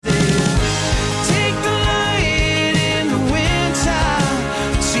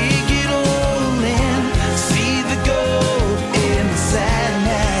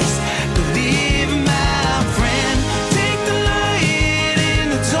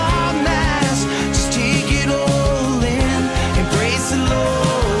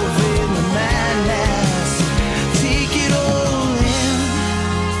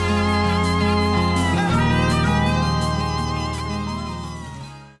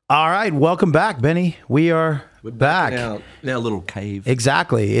All right, welcome back, Benny. We're back in our little cave.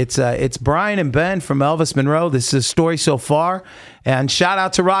 Exactly. It's Brian and Ben from Elvis Monroe. This is Story So Far, and shout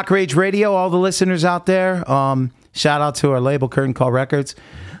out to Rock Rage Radio, all the listeners out there. Shout out to our label, Curtain Call Records.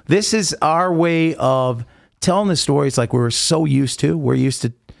 This is our way of telling the stories like we're so used to. We're used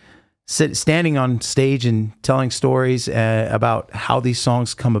to standing on stage and telling stories about how these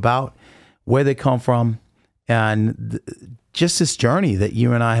songs come about, where they come from, and just this journey that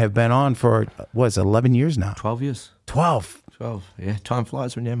you and I have been on for, 11 years now? 12 years. 12. Yeah, time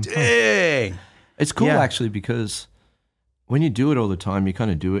flies when you're having fun. Dang. It's cool, actually, because when you do it all the time, you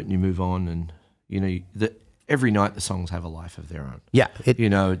kind of do it and you move on. And, every night the songs have a life of their own. Yeah.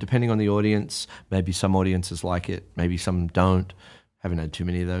 Depending on the audience, maybe some audiences like it, maybe some don't. Haven't had too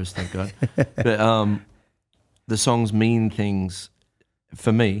many of those, thank God. But the songs mean things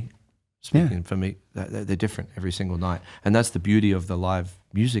for me. Speaking for me, they're different every single night. And that's the beauty of the live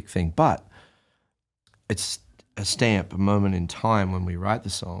music thing. But it's a stamp, a moment in time when we write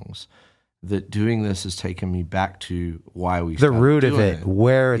the songs, that doing this has taken me back to why we started the root of it,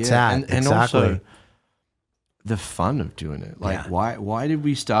 where it's at. And exactly. Also the fun of doing it. Like, why did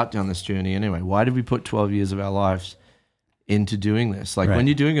we start down this journey anyway? Why did we put 12 years of our lives into doing this? Like, when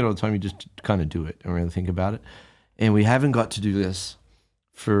you're doing it all the time, you just kind of do it and really think about it. And we haven't got to do this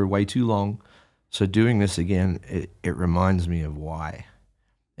for way too long. So doing this again, it reminds me of why.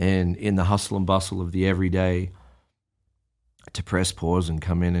 And in the hustle and bustle of the everyday, to press pause and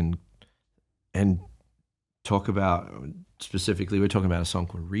come in and talk about, specifically, we're talking about a song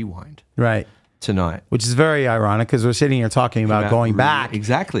called Rewind. Right. Tonight. Which is very ironic because we're sitting here talking about going back.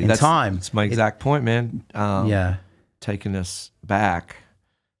 Exactly. That's time. That's my exact point, man. Taking us back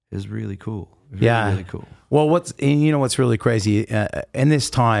is really cool. Really cool. Well, what's really crazy in this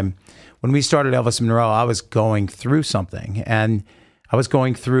time when we started Elvis Monroe, I was going through something, and I was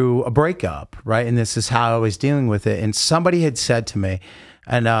going through a breakup, right? And this is how I was dealing with it. And somebody had said to me,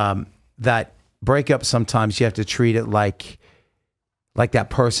 and that breakup, sometimes you have to treat it like that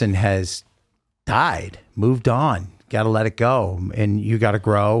person has died, moved on, got to let it go, and you got to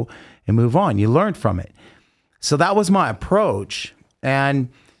grow and move on. You learn from it. So that was my approach, and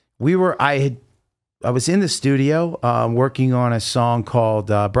I was in the studio working on a song called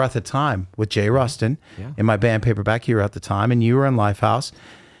Breath of Time with Jay Rustin in my band Paperback Hero at the time, and you were in Lifehouse.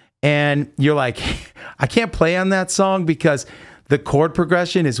 And you're like, I can't play on that song because the chord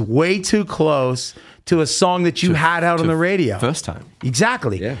progression is way too close to a song that you had out on the radio. First time.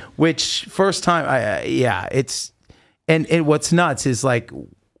 Exactly. Yeah. Which first time, it's, and what's nuts is like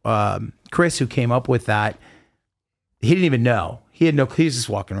Chris, who came up with that, he didn't even know. He was just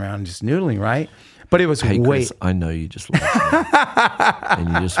walking around just noodling, right? But it was Chris, I know you just loved me. And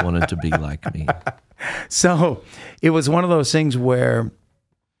you just wanted to be like me. So it was one of those things where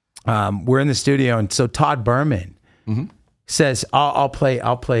we're in the studio, and so Todd Berman says, I'll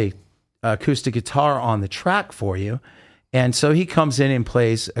play acoustic guitar on the track for you. And so he comes in and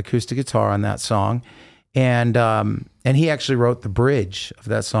plays acoustic guitar on that song. And he actually wrote the bridge of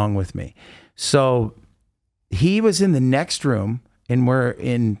that song with me. So he was in the next room, and we're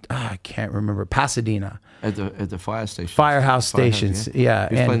in, I can't remember, Pasadena. At the fire station. Firehouse stations, yeah.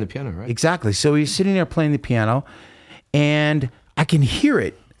 He was playing the piano, right? Exactly. So he's sitting there playing the piano, and I can hear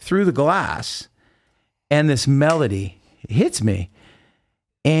it through the glass, and this melody hits me.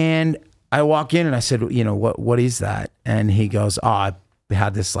 And I walk in and I said, what is that? And he goes, I've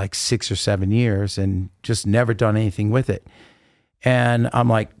had this like 6 or 7 years and just never done anything with it. And I'm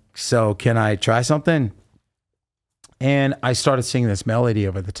like, so can I try something? And I started singing this melody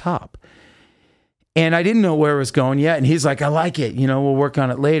over the top. And I didn't know where it was going yet. And he's like, I like it. We'll work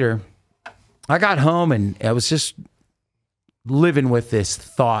on it later. I got home and I was just living with this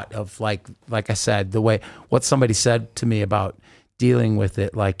thought of like I said, what somebody said to me about dealing with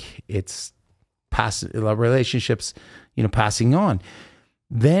it, like it's relationships, passing on.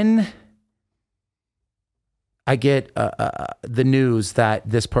 Then I get the news that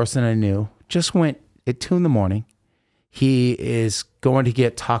this person I knew just went at 2 a.m. He is going to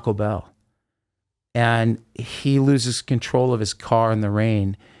get Taco Bell, and he loses control of his car in the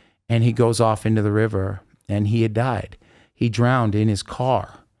rain, and he goes off into the river, and he had died. He drowned in his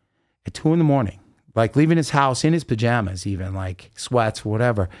car at 2 a.m, like leaving his house in his pajamas, even like sweats or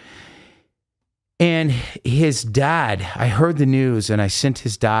whatever. And his dad, I heard the news, and I sent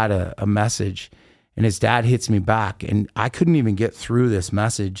his dad a message, and his dad hits me back, and I couldn't even get through this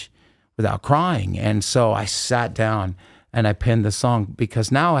message without crying. And so I sat down and I penned the song, because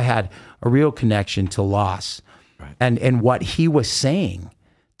now I had a real connection to loss. Right. And what he was saying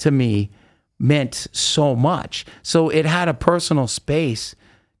to me meant so much. So it had a personal space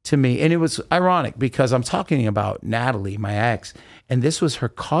to me. And it was ironic because I'm talking about Natalie, my ex, and this was her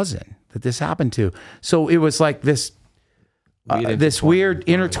cousin that this happened to. So it was like this weird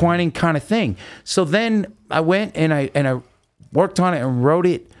intertwining kind of thing. So then I went and I worked on it and wrote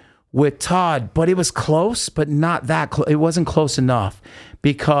it with Todd, but it was close, but not that close. It wasn't close enough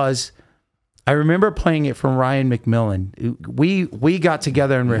because I remember playing it from Ryan McMillan. We got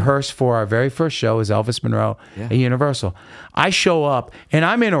together and rehearsed for our very first show as Elvis Monroe at Universal. I show up and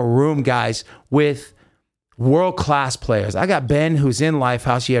I'm in a room, guys, with world-class players. I got Ben, who's in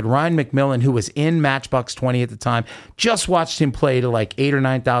Lifehouse. You had Ryan McMillan, who was in Matchbox 20 at the time. Just watched him play to like 8,000 or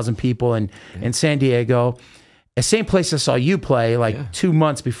 9,000 people in San Diego. The same place I saw you play 2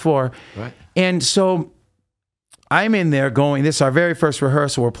 months before. Right. And so I'm in there going, this is our very first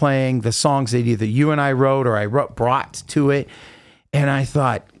rehearsal. We're playing the songs that either you and I wrote or I brought to it. And I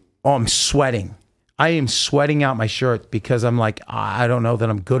thought, oh, I'm sweating. I am sweating out my shirt because I'm like, I don't know that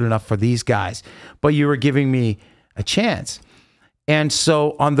I'm good enough for these guys. But you were giving me a chance. And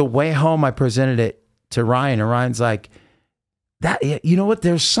so on the way home, I presented it to Ryan. And Ryan's like, "That, you know what?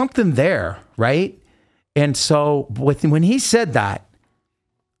 There's something there, right?" And so when he said that,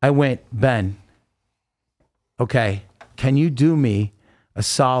 I went, Ben, okay, can you do me a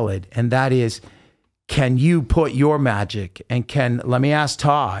solid? And that is, can you put your magic and let me ask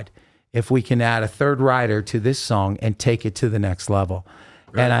Todd if we can add a third writer to this song and take it to the next level.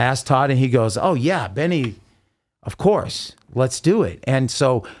 Right. And I asked Todd and he goes, oh yeah, Benny, of course, let's do it. And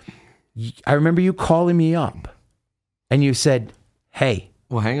so I remember you calling me up and you said, hey.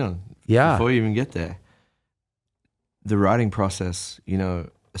 Well, hang on. Yeah. Before you even get there, the writing process,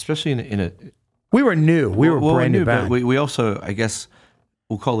 especially in a we were new. We were brand new band. But we also, I guess,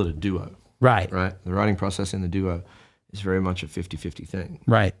 we'll call it a duo. Right. Right. The writing process in the duo is very much a 50-50 thing.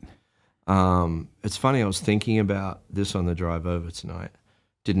 Right. It's funny, I was thinking about this on the drive over tonight.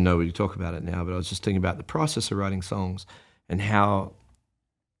 Didn't know we'd talk about it now, but I was just thinking about the process of writing songs and how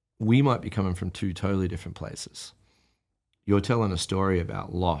we might be coming from two totally different places. You're telling a story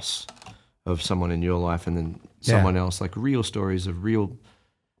about loss of someone in your life and then someone else, like real stories of real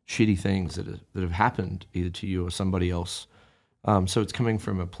shitty things that have happened either to you or somebody else. So it's coming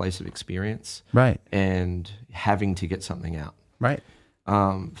from a place of experience. Right. And having to get something out. Right.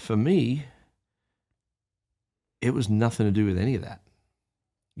 For me, it was nothing to do with any of that.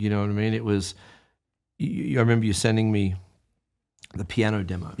 You know what I mean? It was, I remember you sending me the piano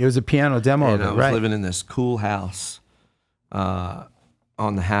demo. It was a piano demo. And I was living in this cool house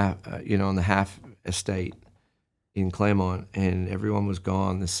on the half estate in Claremont, and everyone was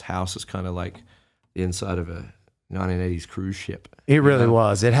gone. This house is kind of like the inside of a 1980s cruise ship. It really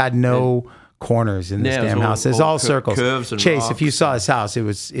was. It had no corners in this damn house. It's all circles. Curves and Chase, rocks. if you saw his house, it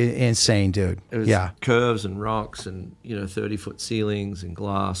was insane, dude. It was curves and rocks and 30-foot ceilings and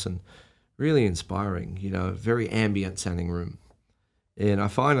glass and really inspiring. Very ambient sounding room. And I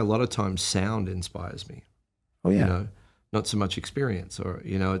find a lot of times sound inspires me. Oh yeah. Not so much experience, or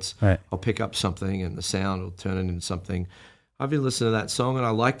it's right. I'll pick up something and the sound will turn it into something. I've been listening to that song and I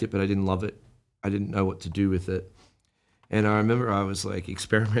liked it, but I didn't love it. I didn't know what to do with it. And I remember I was like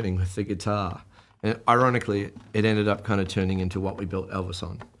experimenting with the guitar. And ironically, it ended up kind of turning into what we built Elvis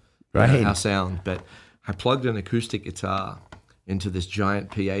on. Right. Our sound. But I plugged an acoustic guitar into this giant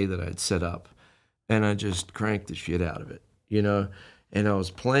PA that I had set up. And I just cranked the shit out of it, And I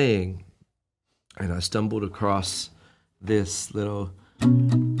was playing and I stumbled across this little...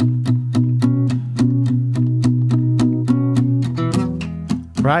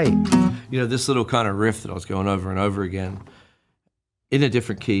 Right. This little kind of riff that I was going over and over again in a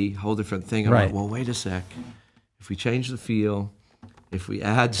different key, whole different thing. I'm like, well, wait a sec. If we change the feel, if we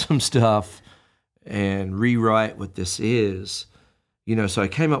add some stuff and rewrite what this is, so I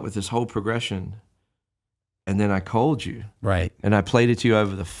came up with this whole progression and then I called you. Right. And I played it to you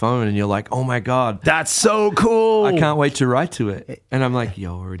over the phone and you're like, oh my God. That's so cool. I can't wait to write to it. And I'm like, you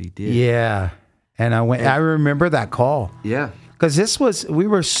already did. Yeah. And I remember that call. Yeah. Because we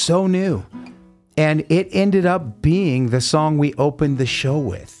were so new. And it ended up being the song we opened the show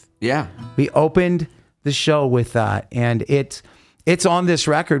with. Yeah. We opened the show with that. And it's on this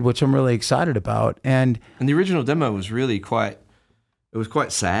record, which I'm really excited about. And the original demo was really quite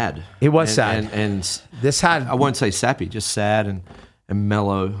sad. It was sad. And this had... I won't say sappy, just sad and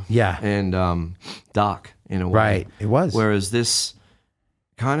mellow. Yeah. And dark in a way. Right. It was. Whereas this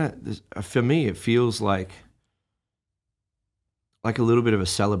kind of, for me, it feels like a little bit of a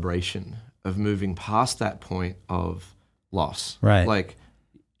celebration of moving past that point of loss. Right. Like,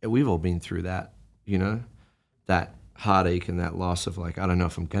 we've all been through that, that heartache and that loss of like, I don't know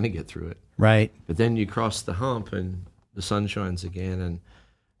if I'm going to get through it. Right. But then you cross the hump and the sun shines again and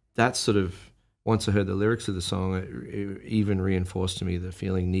that sort of, once I heard the lyrics of the song, it even reinforced to me the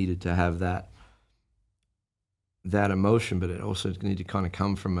feeling needed to have that emotion, but it also needed to kind of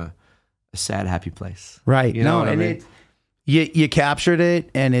come from a sad, happy place. Right. You know what I and mean? You captured it,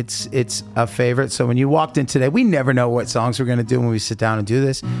 and it's a favorite. So when you walked in today, we never know what songs we're going to do when we sit down and do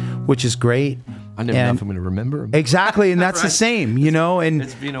this, which is great. I never know if I'm going to remember them. Exactly, and that's Right. the same, you know. And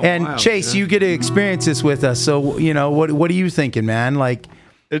It's been a and while, Chase, you know? you get to experience this with us. So you know, what are you thinking, man? Like,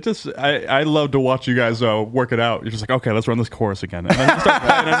 It just, I love to watch you guys work it out. You're just like, okay, let's run this chorus again. And then you start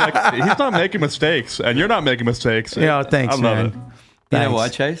playing, and I'm like, he's not making mistakes, and you're not making mistakes. Yeah, thanks, I love man. it. You know Thanks. why,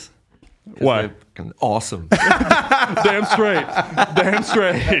 Chase? 'Cause Why? they're fucking awesome. Damn straight. Damn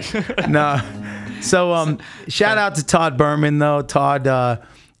straight. No. So shout out to Todd Berman, though. Todd,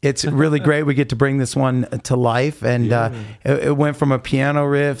 it's really great we get to bring this one to life. And it went from a piano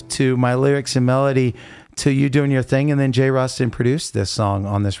riff to my lyrics and melody to you doing your thing. And then Jay Rustin produced this song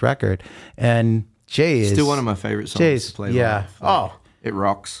on this record. And Jay is Still one of my favorite songs Jay's, to play yeah. live. It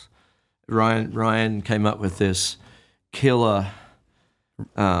rocks. Ryan came up with this killer,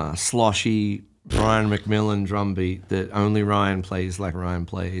 sloshy Brian McMillan drum beat that only Ryan plays like Ryan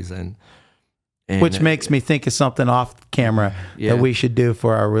plays, and which makes me think of something off camera Yeah. that we should do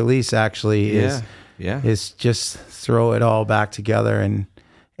for our release. Actually, yeah. is just throw it all back together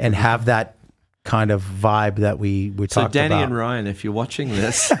and have that kind of vibe that we talked about. So Danny and Ryan, if you're watching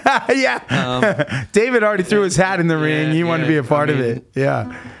this, yeah, David already threw his hat in the ring. He wanted to be a part of it.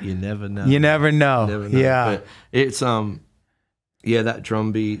 Yeah, you never know. you never know. Never know. Yeah, But it's that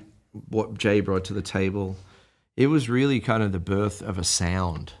drum beat, what Jay brought to the table, it was really kind of the birth of a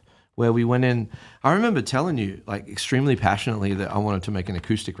sound where we went in. I remember telling you, like, extremely passionately that I wanted to make an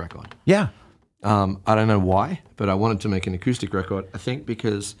acoustic record. yeah, I don't know why, but I wanted to make an acoustic record. I think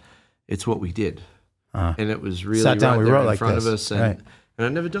because it's what we did, and it was really Sat down, right we there wrote in like front this. of us, and Right.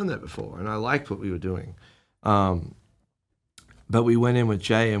 I'd never done that before, and I liked what we were doing. But we went in with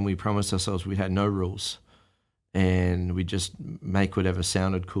Jay, and we promised ourselves we had no rules, and we just make whatever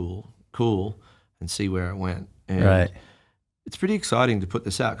sounded cool, and see where it went. And right. it's pretty exciting to put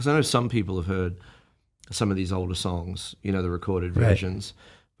this out because I know some people have heard some of these older songs, you know, the recorded Right. versions,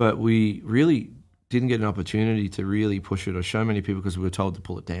 but we really didn't get an opportunity to really push it or show many people because we were told to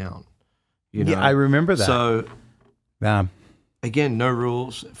pull it down. You know? Yeah, I remember that. So Yeah, again, no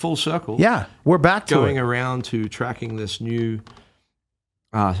rules, full circle. yeah, we're back to Going it. around to tracking this new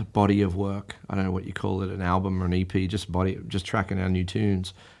body of work. I don't know what you call it, an album or an EP, just tracking our new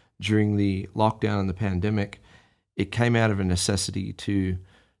tunes. During the lockdown and the pandemic, it came out of a necessity to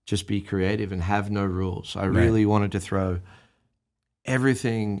just be creative and have no rules. I really wanted to throw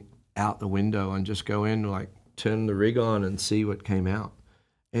everything out the window and just go in, like, turn the rig on and see what came out.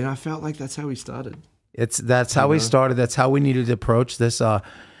 And I felt like that's how we started. That's how we started. That's how we needed to approach this.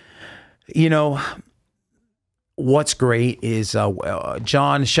 You know, what's great is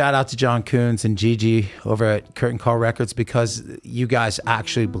John. Shout out to John Coons and Gigi over at Curtain Call Records, because you guys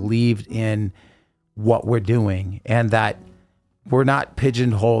actually believed in what we're doing and that we're not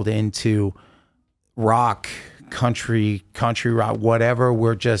pigeonholed into rock, country rock, whatever.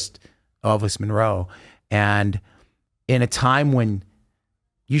 We're just Elvis Monroe, and in a time when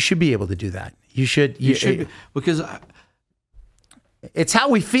you should be able to do that. You should Because it's how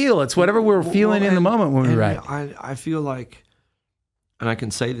we feel. It's whatever we're feeling in the moment when we write. I feel like, and I can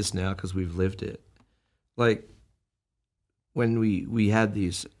say this now because we've lived it, like when we had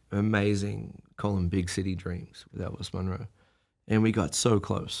these amazing, call them big city dreams with Elvis Monroe, and we got so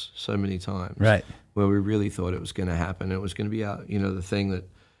close so many times, Right. where we really thought it was going to happen. It was going to be out, you know, the thing that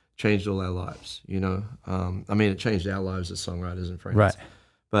changed all our lives, you know. I mean, it changed our lives as songwriters and friends. Right.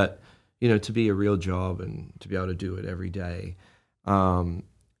 But, you know, to be a real job and to be able to do it every day.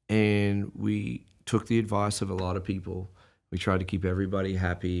 And we took the advice of a lot of people. We tried to keep everybody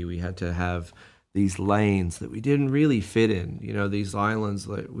happy. We had to have these lanes that we didn't really fit in, you know, these islands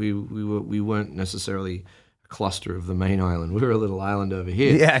that we weren't necessarily a cluster of the main island. We were a little island over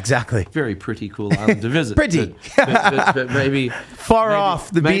here. Yeah, exactly. Very pretty, cool island to visit. Pretty. but maybe Far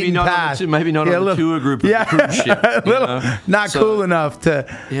off the beaten not path. Maybe not on the tour group of the cruise ship. a you little, know? not cool enough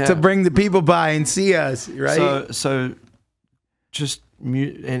to bring the people by and see us, right? So just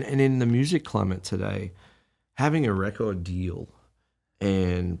and in the music climate today, having a record deal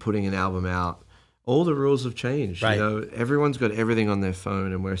and putting an album out, all the rules have changed. Right. You know, everyone's got everything on their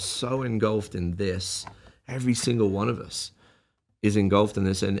phone, and we're so engulfed in this. Every single one of us is engulfed in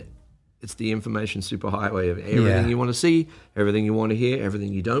this, and it's the information superhighway of everything you want to see, everything you want to hear,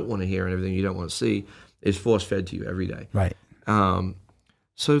 everything you don't want to hear, and everything you don't want to see is force fed to you every day. Right.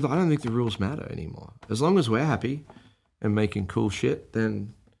 So I don't think the rules matter anymore. As long as we're happy and making cool shit,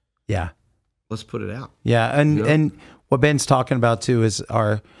 then Yeah. Let's put it out. Yeah. And what Ben's talking about too is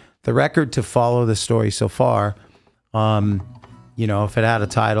the record to follow the story so far. You know, if it had a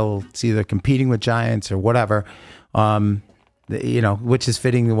title, it's either Competing with Giants or whatever, you know, which is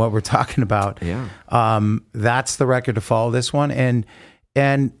fitting to what we're talking about. Yeah. That's the record to follow this one. And,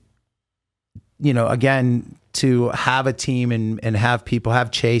 you know, again, to have a team and have people,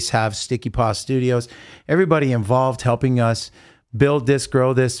 have Chase, have Sticky Paw Studios, everybody involved helping us build this,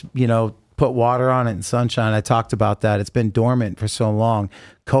 grow this, you know, put water on it and sunshine. I talked about that. It's been dormant for so long.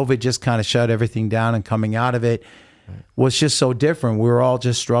 COVID just kind of shut everything down, and coming out of it was just so different. We were all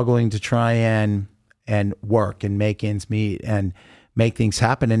just struggling to try and work and make ends meet and make things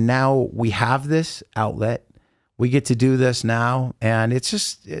happen. And now we have this outlet. We get to do this now, and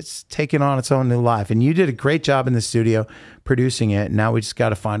it's taken on its own new life. And you did a great job in the studio producing it. Now we just got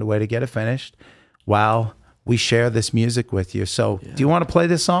to find a way to get it finished while we share this music with you. So do you want to play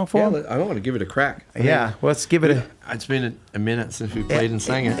this song for them? I want to give it a crack. Yeah, let's give it It's been a minute since we played and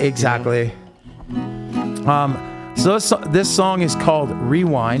sang it. Exactly. You know? So this song is called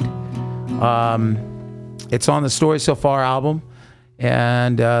Rewind. It's on the Story So Far album.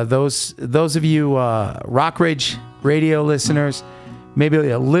 And those of you Rock Ridge radio listeners, maybe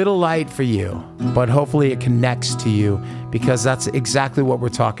a little light for you, but hopefully it connects to you, because that's exactly what we're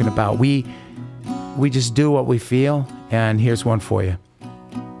talking about. We just do what we feel, and here's one for you.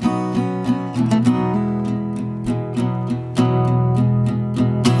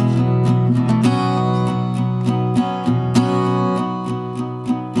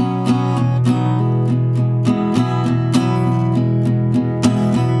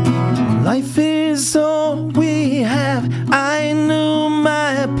 Life is all we have. I knew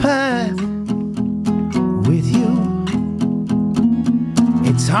my path with you.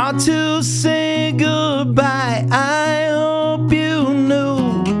 It's hard to say goodbye. I hope you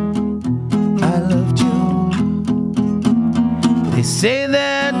knew I loved you. They say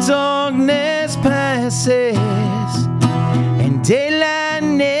that darkness passes and daylight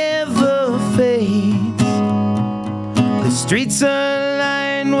never fades. The streets are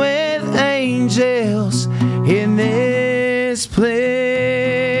lined with angels in this place,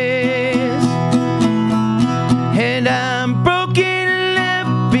 and I'm broken,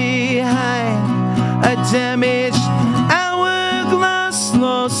 left behind, a damaged hourglass,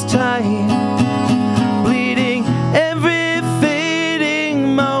 lost time, bleeding every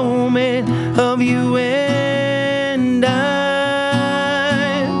fading moment of you and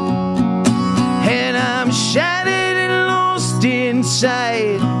I'm shattered and lost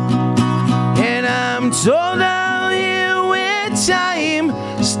inside. I'm told I'm here with time,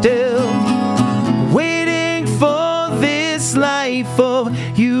 still waiting for this life of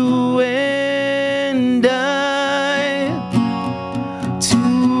you and I to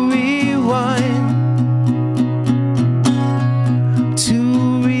rewind,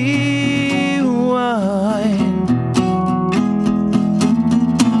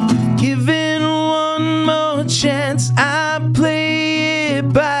 Given one more chance, I play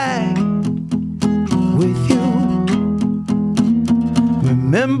it back with you,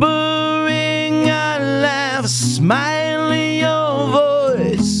 remembering our laughs, smiling your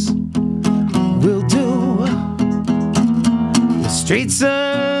voice will do. The streets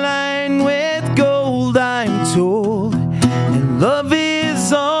are lined with gold, I'm told, and love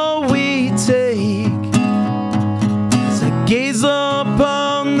is all we take. As I gaze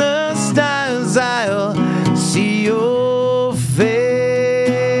upon the stars, I'll see your face.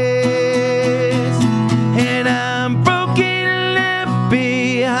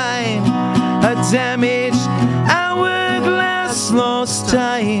 Damaged hourglass, lost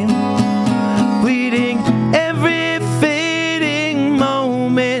time, bleeding every fading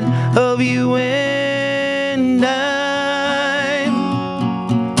moment of you and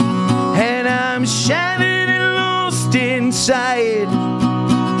I'm shattered and lost inside,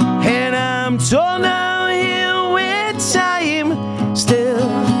 and I'm torn out here with time, still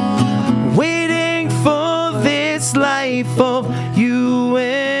waiting for this life of you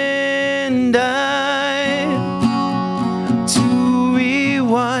and to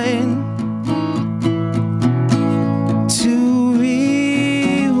rewind.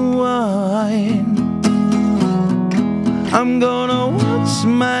 I'm gonna watch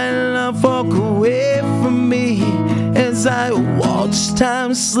my love walk away from me as I watch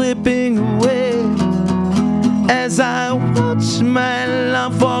time slipping away. As I watch my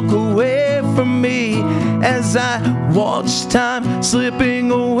love walk away from me, as I watch time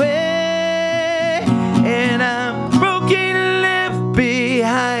slipping away, and I'm broken, left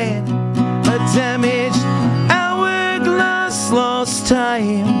behind, a damaged hourglass, lost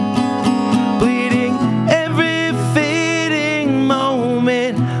time,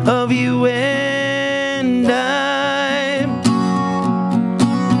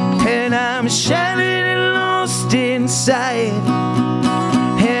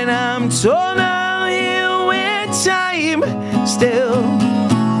 So now here with time, still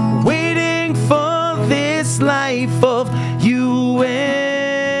waiting for this life of you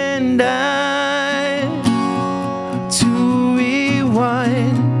and I to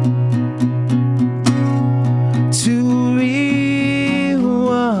rewind, to rewind.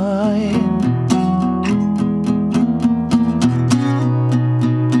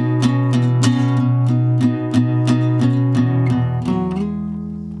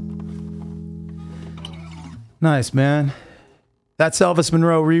 Nice, man. That's Elvis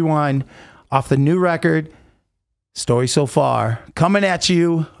Monroe Rewind off the new record, Story So Far. Coming at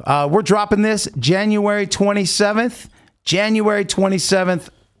you. We're dropping this January 27th. January 27th.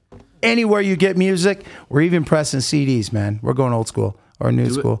 Anywhere you get music. We're even pressing CDs, man. We're going old school or new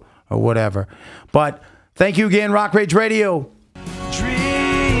school or whatever. But thank you again, Rock Rage Radio. Dream,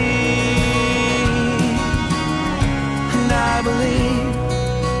 and I believe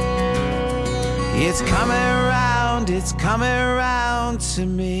it's coming around to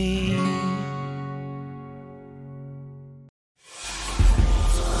me.